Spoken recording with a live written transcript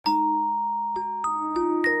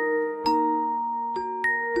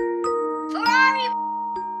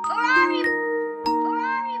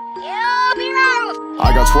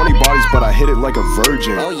20 bodies, but I hit it like a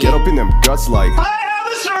virgin. Get up in them guts like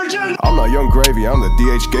I'm not Young Gravy, I'm the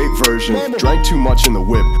DH Gate version. Drank too much in the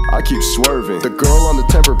whip, I keep swerving. The girl on the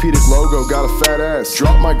Tempur-Pedic logo got a fat ass.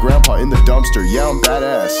 Dropped my grandpa in the dumpster, yeah I'm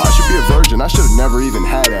badass. I should be a virgin, I should've never even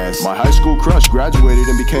had ass. My high school crush graduated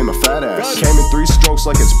and became a fat ass. Came in 3 strokes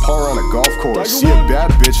like it's par on a golf course. See a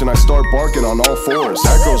bad bitch and I start barking on all fours.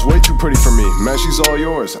 That girl's way too pretty for me, man she's all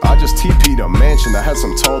yours. I just TP'd a mansion that had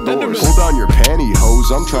some tall doors. Pull down your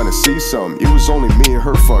pantyhose, I'm trying to see some. It was only me and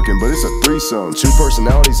her fucking, but it's a threesome. 2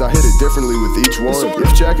 personalities, I hit it differently with each one.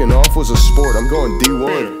 If jacking off was a sport, I'm going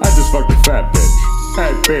D1. I just fucked a fat bitch.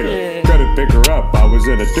 Hey Peter, couldn't pick her up, I was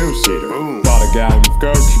in a 2-seater. Bought a gallon of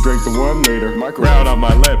Coke, she drank the 1 liter. Round on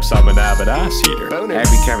my lips, I'm an avid ass eater. I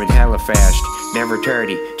be coming hella fast, never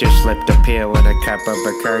 30. Just slipped a pill in a cup of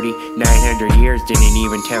Bacardi. 900 years, didn't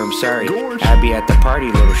even tell him sorry. I be at the party,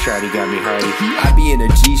 little shawty got me hardy. I be in a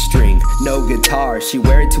G-string, no guitar. She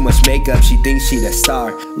wearing too much makeup, she thinks she the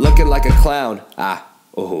star. Looking like a clown,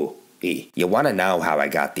 you wanna know how I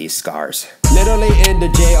got these scars? Literally in the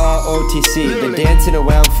JROTC. Been dancing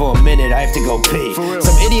around for a minute, I have to go pee.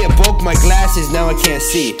 Some idiot broke my glasses, now I can't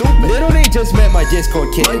see. Literally just met my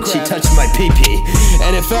Discord kid and she touched my pee-pee.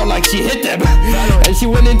 And it felt like she hit them. And she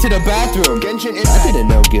went into the bathroom. I didn't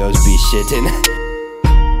know girls be shitting.